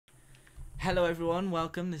Hello everyone,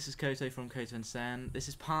 welcome. This is Koto from Koto and Sen. This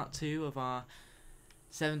is part 2 of our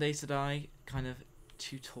 7 Days to Die kind of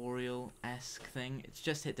tutorial-esque thing. It's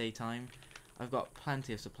just hit daytime. I've got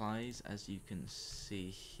plenty of supplies, as you can see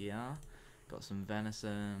here. Got some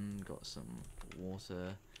venison, got some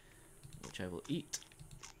water, which I will eat,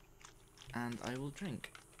 and I will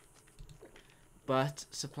drink. But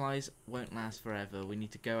supplies won't last forever. We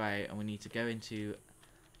need to go out and we need to go into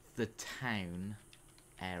the town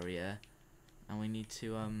area. And we need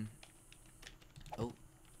to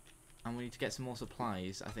get some more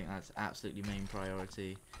supplies. I think that's absolutely main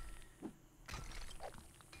priority.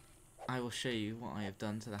 I will show you what I have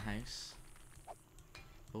done to the house.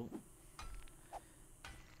 Oh.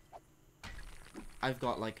 I've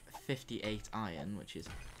got like 58 iron, which is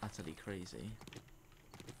utterly crazy.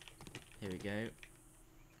 Here we go.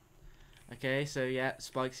 Okay, so yeah,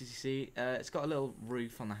 spikes as you see. It's got a little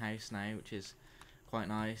roof on the house now, which is quite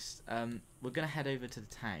nice. We're gonna head over to the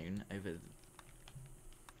town, over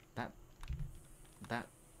that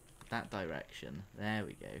direction. There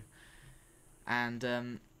we go.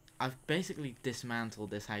 And I've basically dismantled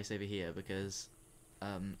this house over here because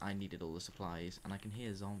I needed all the supplies, and I can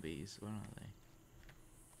hear zombies. Where are they?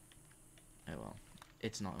 Oh well,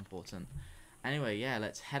 it's not important. Anyway, yeah,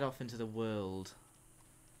 let's head off into the world.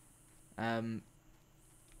 There's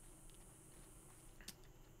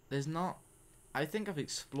not. I think I've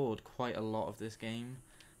explored quite a lot of this game.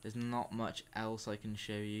 There's not much else I can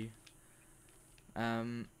show you.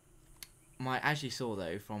 As you saw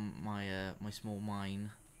though from my my small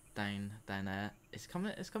mine down there, it's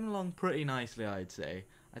coming along pretty nicely. I'd say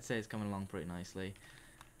it's coming along pretty nicely.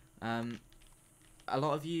 A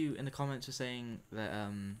lot of you in the comments were saying that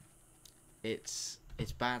it's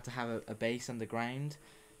bad to have a base underground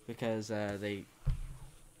because they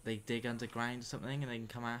dig underground or something and they can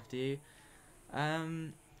come after you.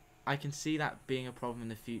 I can see that being a problem in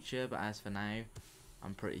the future, but as for now,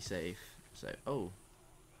 I'm pretty safe. So, oh,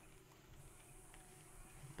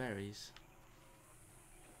 berries.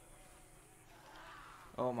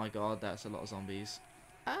 Oh my god, that's a lot of zombies.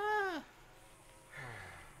 Ah!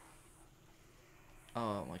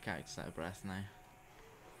 Oh, my character's out of breath now.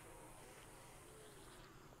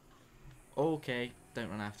 Okay, don't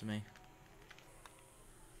run after me.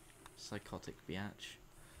 Psychotic biatch.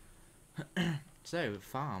 So,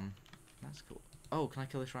 farm. That's cool. Oh, can I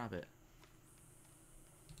kill this rabbit?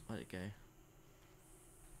 Where'd it go?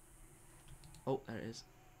 Oh, there it is.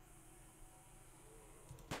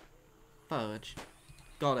 Fudge.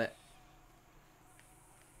 Got it.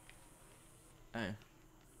 Oh.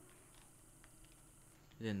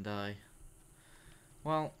 It didn't die.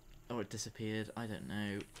 Well, or it disappeared. I don't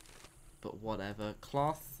know. But whatever.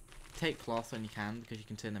 Cloth. Take cloth when you can, because you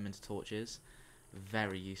can turn them into torches.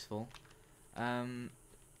 Very useful.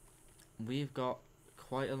 We've got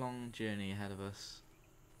quite a long journey ahead of us,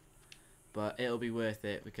 but it'll be worth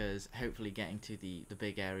it because hopefully getting to the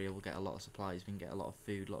big area we'll get a lot of supplies. We can get a lot of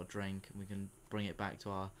food, a lot of drink, and we can bring it back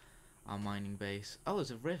to our mining base. Oh,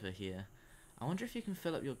 there's a river here. I wonder if you can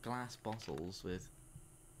fill up your glass bottles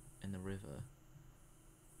in the river.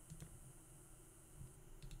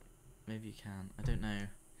 Maybe you can. I don't know.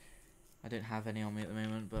 I don't have any on me at the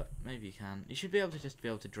moment, but maybe you can. You should be able to just be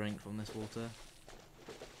able to drink from this water.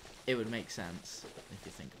 It would make sense if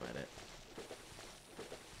you think about it.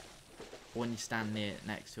 When you stand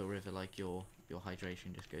next to a river, like your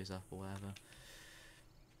hydration just goes up or whatever.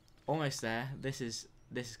 Almost there. This is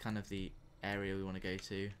kind of the area we want to go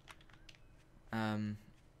to. I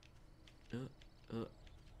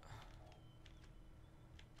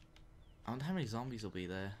wonder how many zombies will be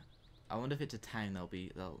there. I wonder if it's a town they'll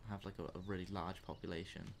have like a really large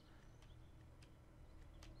population.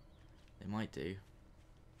 They might do.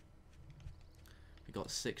 We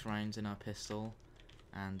got 6 rounds in our pistol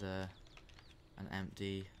and an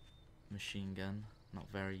empty machine gun. Not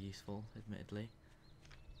very useful, admittedly.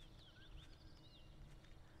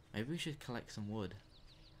 Maybe we should collect some wood.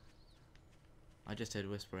 I just heard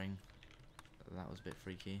whispering. That was a bit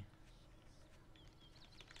freaky.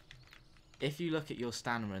 If you look at your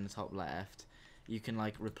stamina in the top left, you can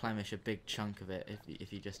like replenish a big chunk of it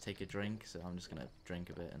if you just take a drink. So I'm just gonna drink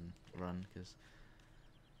a bit and run because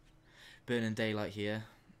burning daylight here.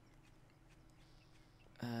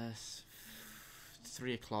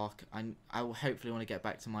 3 o'clock. I will hopefully want to get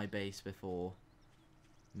back to my base before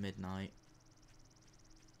midnight.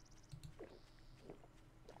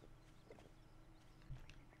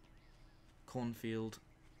 Cornfield.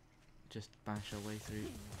 Just bash our way through.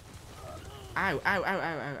 Ow, ow, ow,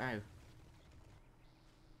 ow, ow, ow.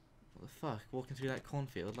 What the fuck? Walking through that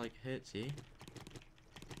cornfield, like, hurts you.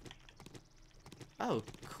 Oh,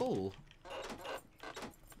 cool.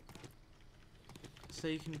 so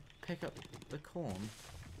you can pick up the corn.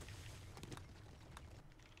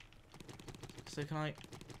 So can I...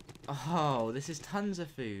 Oh, this is tons of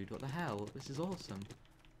food. What the hell? This is awesome.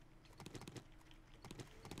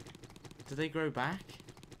 Do they grow back?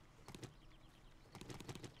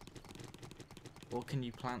 Or can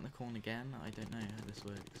you plant the corn again? I don't know how this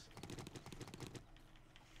works.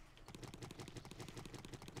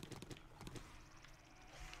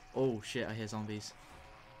 Oh shit, I hear zombies.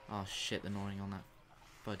 Oh shit, they're gnawing on that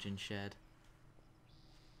fudging shed.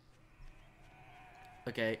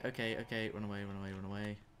 Okay, okay, okay, run away, run away, run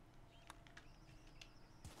away.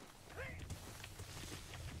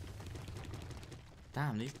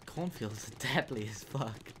 Damn, these cornfields are deadly as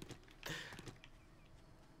fuck.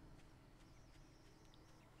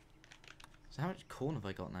 So how much corn have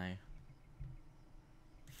I got now?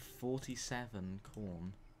 47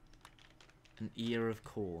 corn. An ear of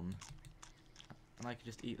corn. And I could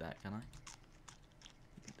just eat that, can I?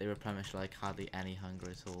 They replenish like hardly any hunger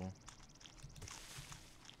at all.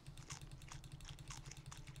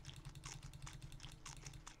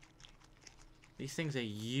 These things are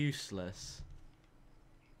useless.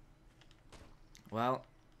 Well,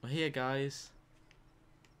 we're here, guys.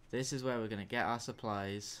 This is where we're gonna get our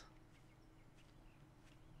supplies.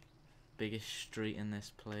 Biggest street in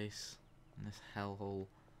this place. In this hellhole.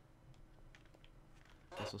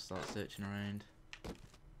 Guess we'll start searching around.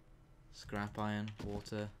 Scrap iron,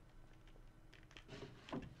 water,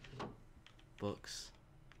 books.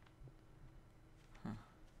 Huh.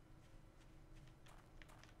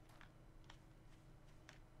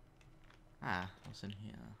 Ah, what's in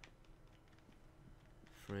here?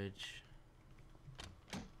 Fridge.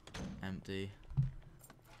 Empty.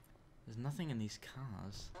 There's nothing in these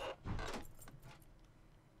cars.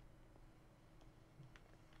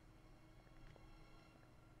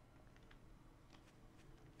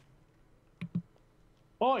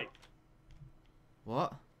 Oi!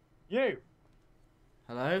 What? You!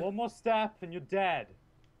 Hello? One more step and you're dead.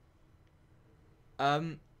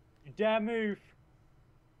 You dare move.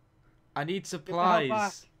 I need Get the hell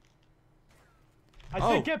back. supplies. I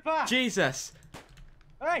said get back! Jesus!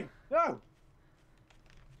 Hey! No!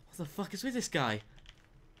 What the fuck is with this guy?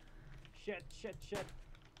 Shit, shit, shit.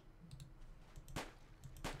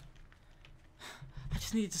 I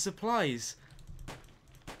just needed the supplies.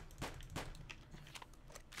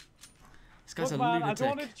 This guy's Look, a man, lunatic. I don't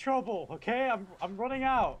want any trouble, okay? I'm running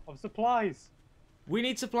out of supplies. We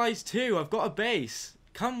need supplies too. I've got a base.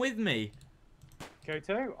 Come with me.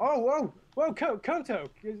 Koto? Oh, whoa! Whoa, Koto!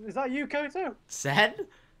 Is that you, Koto? Sen?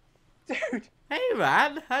 Dude! Hey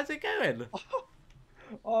man, how's it going?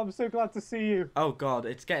 Oh, I'm so glad to see you. Oh god,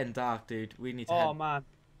 it's getting dark, dude. We need to head. Oh, man.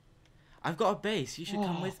 I've got a base. You should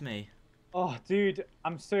come with me. Oh, dude,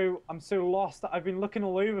 I'm so lost. I've been looking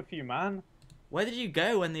all over for you, man. Where did you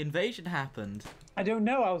go when the invasion happened? I don't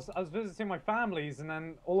know. I was visiting my families, and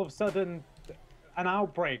then all of a sudden, an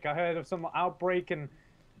outbreak. I heard of some outbreak, and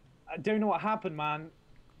I don't know what happened, man.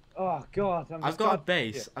 Oh god, I've got a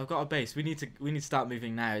base. I've got a base. We need to start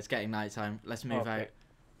moving now. It's getting nighttime. Let's move out.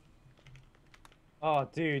 Oh,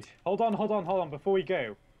 dude, hold on. Before we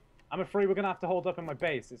go, I'm afraid we're gonna have to hold up in my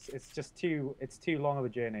base. It's just too long of a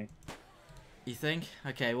journey. You think?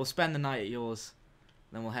 Okay, we'll spend the night at yours.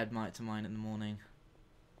 Then we'll head to mine in the morning.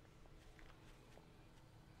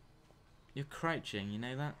 You're crouching, you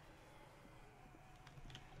know that?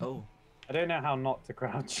 Oh. I don't know how not to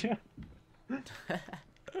crouch.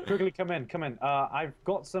 Quickly, come in. I've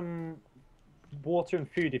got some water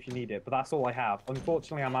and food if you need it, but that's all I have.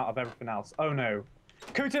 Unfortunately, I'm out of everything else. Oh no.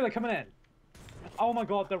 Koto, they're coming in. Oh my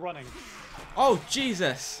god, they're running. Oh,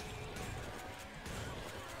 Jesus.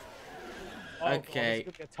 Oh, okay. God, this is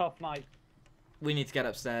gonna be a tough night. We need to get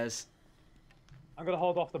upstairs. I'm gonna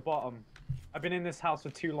hold off the bottom. I've been in this house for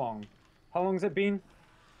too long. How long has it been?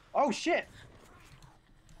 Oh shit!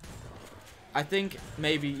 I think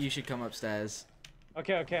maybe you should come upstairs.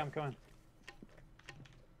 Okay, I'm coming.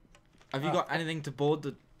 Have you got anything to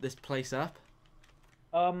board this place up?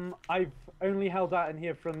 I've only held out in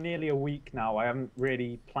here for nearly a week now. I haven't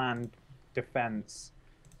really planned defense.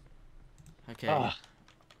 Okay.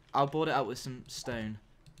 I'll board it up with some stone.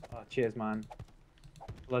 Oh, cheers, man.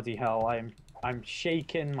 Bloody hell, I'm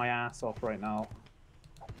shaking my ass off right now.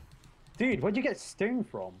 Dude, where'd you get stone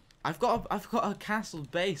from? I've got a castle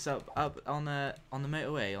base up on the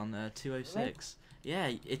motorway on the 206.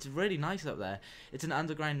 Yeah, it's really nice up there. It's an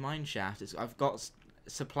underground mine shaft. I've got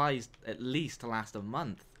supplies at least to last a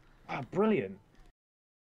month. Ah, brilliant.